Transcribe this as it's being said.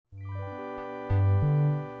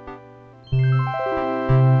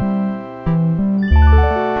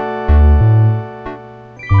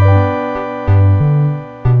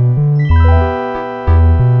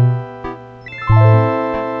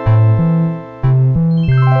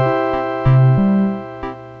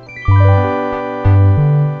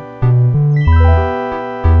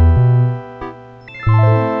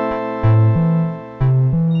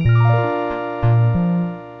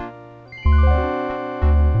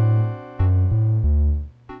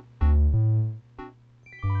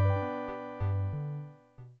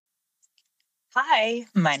Hi,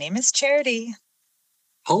 my name is Charity.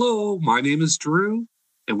 Hello, my name is Drew,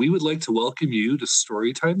 and we would like to welcome you to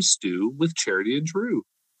Storytime Stew with Charity and Drew.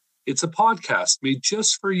 It's a podcast made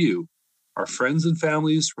just for you, our friends and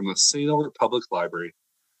families from the St. Albert Public Library.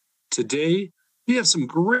 Today, we have some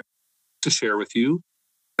great to share with you,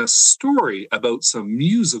 a story about some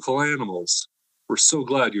musical animals. We're so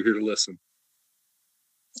glad you're here to listen.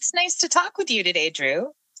 It's nice to talk with you today,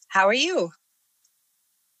 Drew. How are you?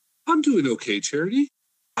 I'm doing okay, Charity.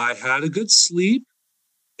 I had a good sleep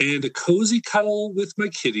and a cozy cuddle with my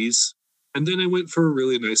kitties, and then I went for a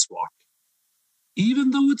really nice walk.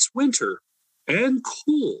 Even though it's winter and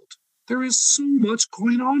cold, there is so much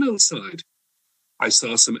going on outside. I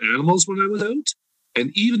saw some animals when I was out,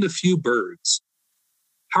 and even a few birds.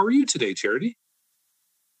 How are you today, Charity?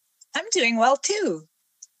 I'm doing well too.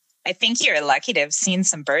 I think you're lucky to have seen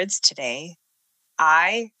some birds today.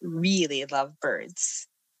 I really love birds.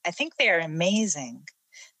 I think they are amazing.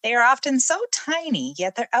 They are often so tiny,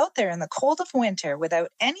 yet they're out there in the cold of winter without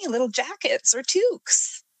any little jackets or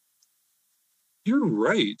toques. You're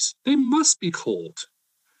right. They must be cold.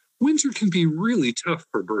 Winter can be really tough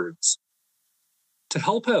for birds. To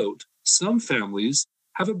help out, some families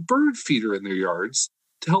have a bird feeder in their yards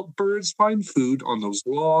to help birds find food on those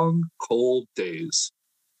long, cold days.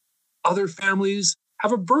 Other families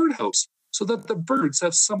have a birdhouse so that the birds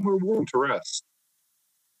have somewhere warm to rest.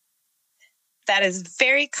 That is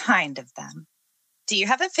very kind of them. Do you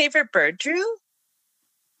have a favorite bird, Drew?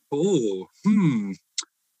 Oh,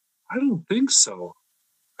 I don't think so.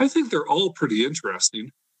 I think they're all pretty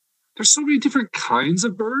interesting. There's so many different kinds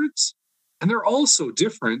of birds, and they're all so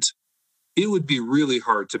different. It would be really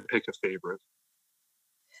hard to pick a favorite.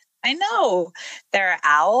 I know. There are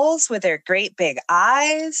owls with their great big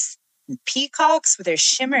eyes, and peacocks with their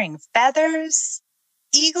shimmering feathers,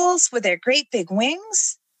 eagles with their great big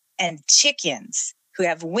wings, and chickens who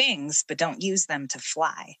have wings but don't use them to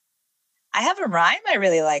fly. I have a rhyme I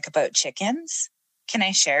really like about chickens. Can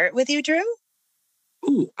I share it with you, Drew?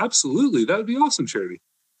 Oh, absolutely. That would be awesome, Charity.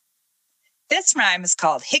 This rhyme is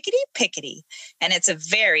called Hickety Pickety, and it's a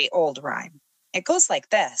very old rhyme. It goes like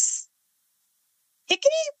this.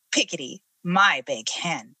 Hickety Pickety, my big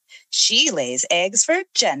hen. She lays eggs for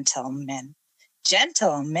gentlemen.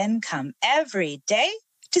 Gentlemen come every day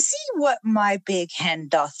to see what my big hen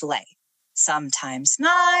doth lay. Sometimes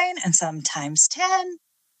 9 and sometimes 10.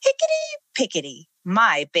 Hickety Pickety,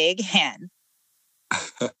 my big hen.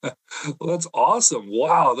 Well, that's awesome.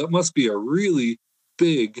 Wow, that must be a really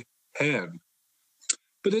big hen.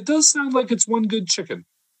 But it does sound like it's one good chicken.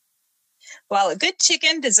 Well, a good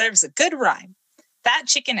chicken deserves a good rhyme. That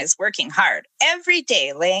chicken is working hard every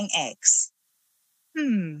day laying eggs. Do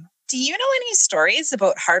you know any stories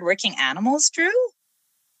about hardworking animals, Drew?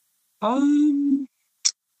 Um,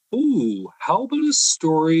 how about a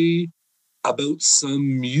story about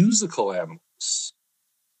some musical animals?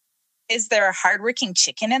 Is there a hardworking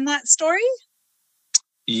chicken in that story?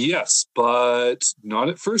 Yes, but not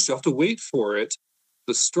at first. You have to wait for it.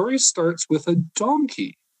 The story starts with a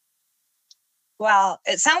donkey. Well,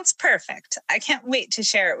 it sounds perfect. I can't wait to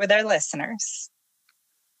share it with our listeners.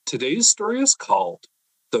 Today's story is called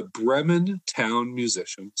The Bremen Town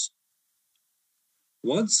Musicians.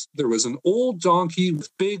 Once there was an old donkey with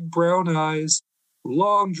big brown eyes,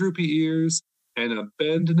 long droopy ears, and a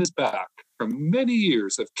bend in his back from many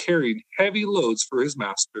years of carrying heavy loads for his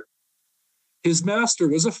master. His master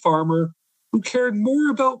was a farmer who cared more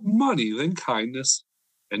about money than kindness,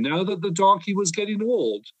 and now that the donkey was getting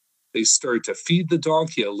old, they started to feed the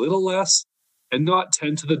donkey a little less and not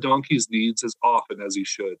tend to the donkey's needs as often as he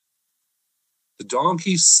should. The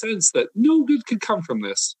donkey sensed that no good could come from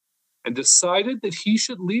this and decided that he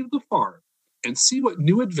should leave the farm and see what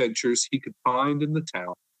new adventures he could find in the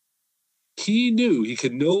town. He knew he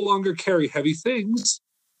could no longer carry heavy things,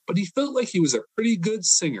 but he felt like he was a pretty good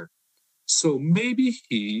singer, so maybe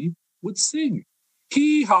he would sing.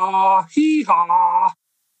 Hee-haw, hee-haw.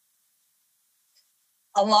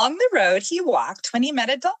 Along the road he walked when he met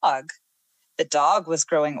a dog. The dog was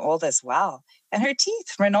growing old as well, and her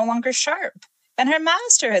teeth were no longer sharp, and her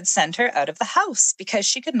master had sent her out of the house because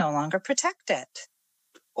she could no longer protect it.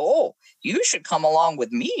 "Oh, you should come along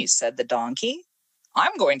with me," said the donkey.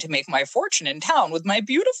 "I'm going to make my fortune in town with my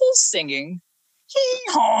beautiful singing.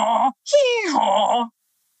 Hee-haw, hee-haw.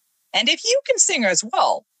 And if you can sing as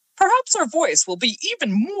well, perhaps our voice will be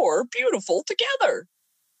even more beautiful together."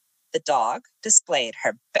 The dog displayed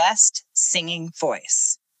her best singing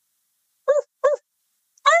voice.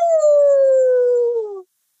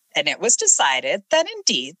 And it was decided that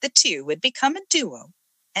indeed the two would become a duo,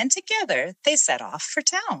 and together they set off for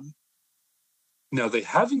town. Now, they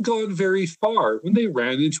hadn't gone very far when they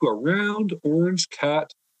ran into a round orange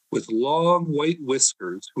cat with long white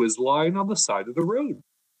whiskers who was lying on the side of the road.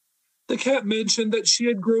 The cat mentioned that she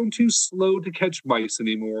had grown too slow to catch mice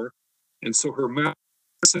anymore, and so her master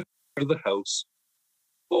sent her out of the house.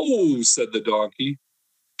 "Oh," said the donkey,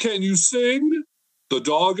 "can you sing? The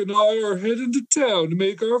dog and I are headed to town to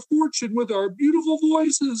make our fortune with our beautiful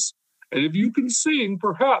voices. And if you can sing,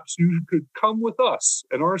 perhaps you could come with us,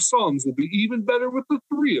 and our songs will be even better with the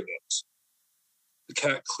three of us." The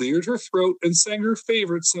cat cleared her throat and sang her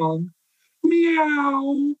favorite song,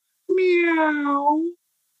 "Meow, meow."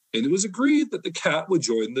 And it was agreed that the cat would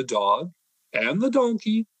join the dog and the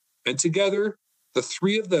donkey, and together the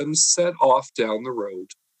three of them set off down the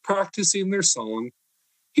road, practicing their song,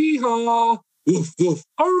 "Hee-haw, woof, woof,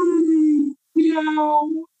 arr,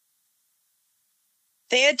 meow."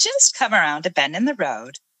 They had just come around a bend in the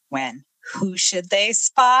road when, who should they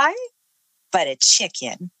spy? But a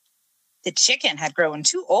chicken. The chicken had grown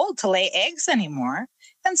too old to lay eggs anymore,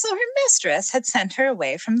 and so her mistress had sent her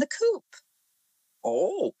away from the coop.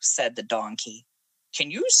 "Oh," said the donkey,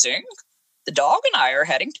 "can you sing? The dog and I are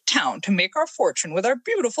heading to town to make our fortune with our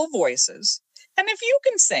beautiful voices. And if you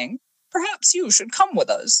can sing, perhaps you should come with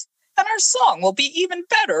us, and our song will be even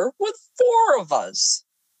better with four of us."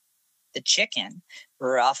 The chicken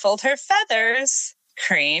ruffled her feathers,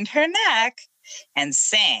 craned her neck, and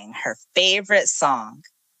sang her favorite song.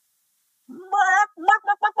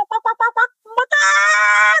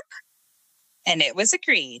 And it was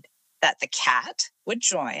agreed that the cat would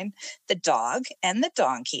join the dog and the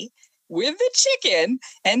donkey with the chicken,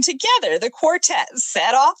 and together the quartet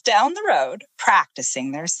set off down the road,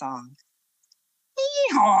 practicing their song.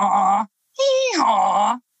 "Hee-haw,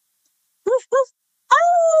 hee-haw, woof, woof,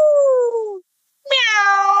 oh,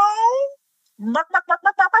 meow, bark, bark, bark,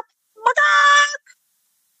 bark, bark, bark, bark."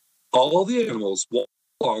 All the animals walked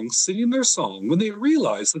along singing their song when they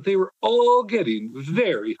realized that they were all getting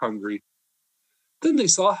very hungry. Then they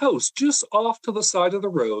saw a house just off to the side of the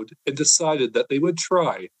road and decided that they would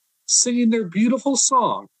try singing their beautiful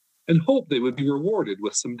song and hope they would be rewarded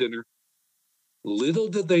with some dinner. Little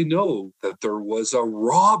did they know that there was a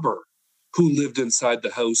robber who lived inside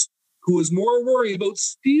the house who was more worried about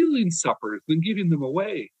stealing suppers than giving them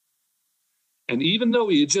away. And even though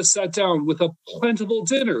he had just sat down with a plentiful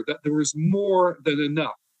dinner, that there was more than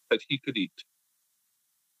enough that he could eat.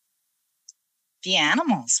 The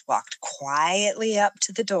animals walked quietly up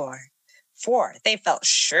to the door, for they felt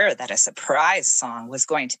sure that a surprise song was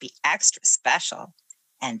going to be extra special.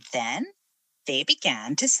 And then they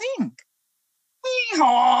began to sing.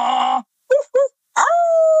 "Hee-haw, woof, woof,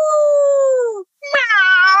 oh,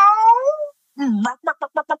 meow, bark, bark,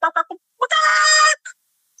 bark, bark, bark, bark, bark, bark."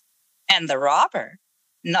 And the robber,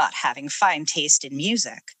 not having fine taste in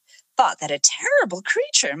music, thought that a terrible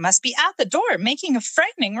creature must be at the door making a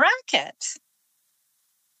frightening racket.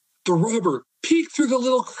 The robber peeked through the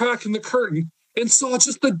little crack in the curtain and saw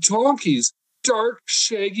just the donkey's dark,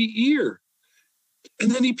 shaggy ear.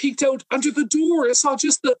 And then he peeked out under the door and saw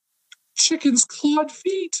just the chicken's clawed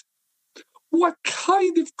feet. "What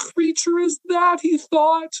kind of creature is that?" he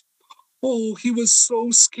thought. Oh, he was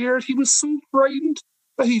so scared, he was so frightened,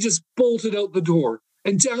 that he just bolted out the door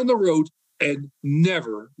and down the road and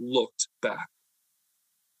never looked back.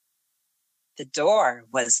 The door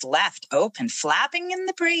was left open, flapping in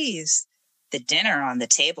the breeze. The dinner on the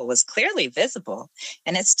table was clearly visible,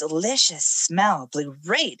 and its delicious smell blew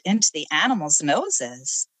right into the animals'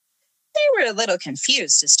 noses. They were a little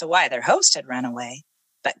confused as to why their host had run away,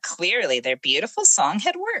 but clearly their beautiful song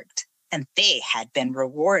had worked, and they had been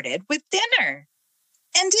rewarded with dinner.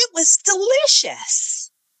 And it was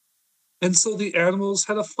delicious. And so the animals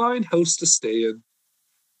had a fine house to stay in.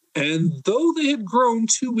 And though they had grown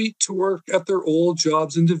too weak to work at their old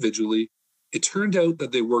jobs individually, it turned out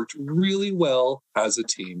that they worked really well as a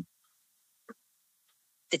team.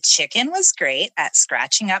 The chicken was great at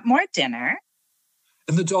scratching up more dinner.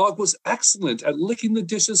 And the dog was excellent at licking the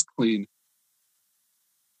dishes clean.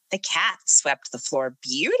 The cat swept the floor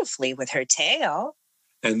beautifully with her tail.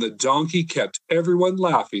 And the donkey kept everyone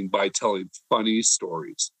laughing by telling funny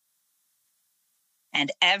stories.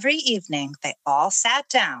 And every evening they all sat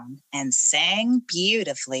down and sang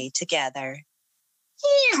beautifully together.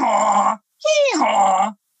 "Hee-haw,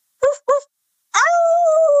 hee-haw, woof, woof,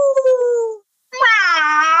 oh,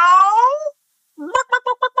 meow, bark, bark,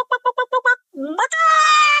 bark, bark, bark, bark, bark, bark, bark,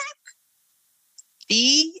 bark."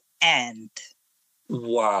 The end.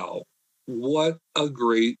 Wow. What a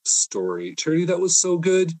great story. Charity, that was so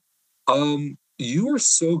good. You are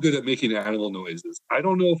so good at making animal noises. I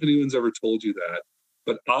don't know if anyone's ever told you that,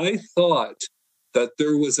 but I thought that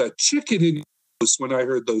there was a chicken in when I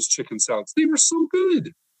heard those chicken sounds. They were so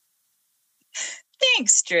good.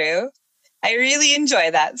 Thanks, Drew. I really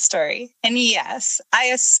enjoy that story. And yes, I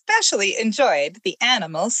especially enjoyed the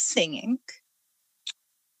animals singing.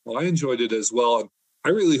 Well, I enjoyed it as well. And I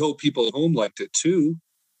really hope people at home liked it too.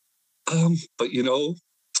 But you know,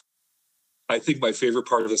 I think my favorite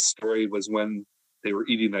part of the story was when they were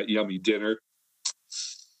eating that yummy dinner.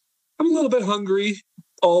 I'm a little bit hungry,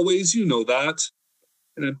 always, you know that.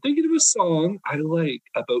 And I'm thinking of a song I like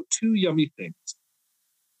about two yummy things.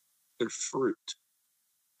 They're fruit.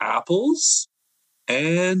 Apples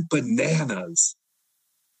and bananas.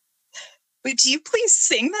 Would you please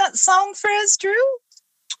sing that song for us, Drew?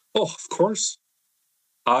 Oh, of course.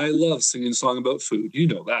 I love singing a song about food. You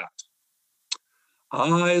know that.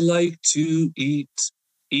 I like to eat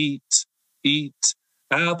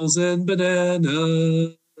apples and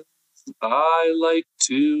bananas. I like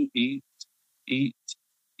to eat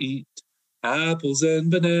apples and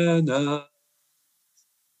bananas.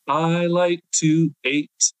 I like to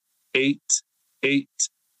eat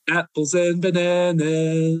apples and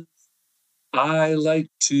bananas. I like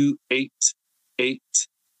to eat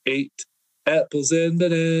apples and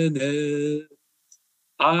bananas.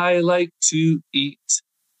 I like to eat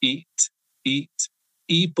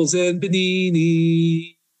apples and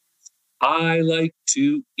bananas. I like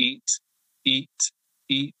to eat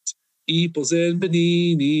apples and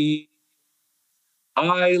bananas.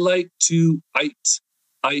 I like to eat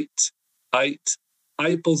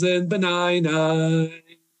apples and bananas.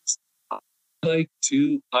 I like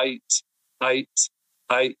to eat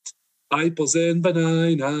apples and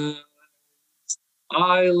bananas.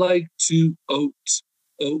 I like to oat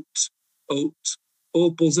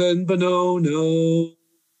apples and bananas.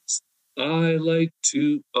 I like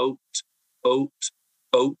to oat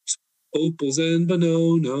apples and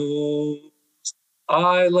bananas.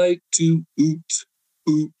 I like to oot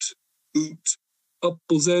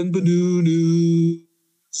apples and bananas.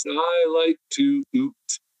 I like to oot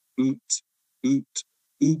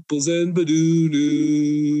apples and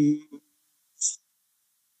bananas.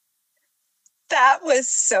 That was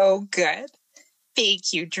so good.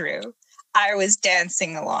 Thank you, Drew. I was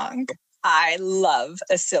dancing along. I love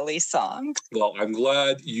a silly song. Well, I'm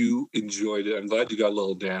glad you enjoyed it. I'm glad you got a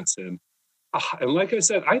little dance in. And like I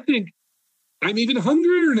said, I think I'm even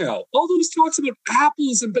hungrier now. All those talks about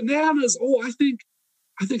apples and bananas. Oh, I think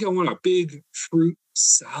I want a big fruit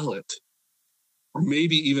salad. Or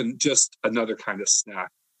maybe even just another kind of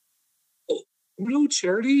snack. Oh, no,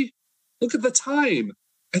 Charity. Look at the time.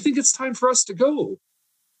 I think it's time for us to go.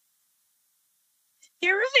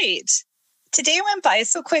 You're right. Today went by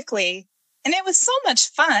so quickly, and it was so much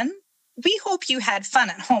fun. We hope you had fun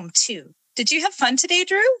at home, too. Did you have fun today,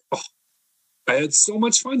 Drew? Oh, I had so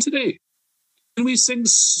much fun today. Can we sing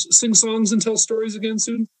songs and tell stories again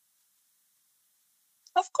soon?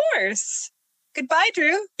 Of course. Goodbye,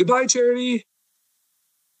 Drew. Goodbye, Charity.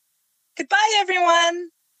 Goodbye, everyone.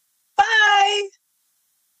 Bye.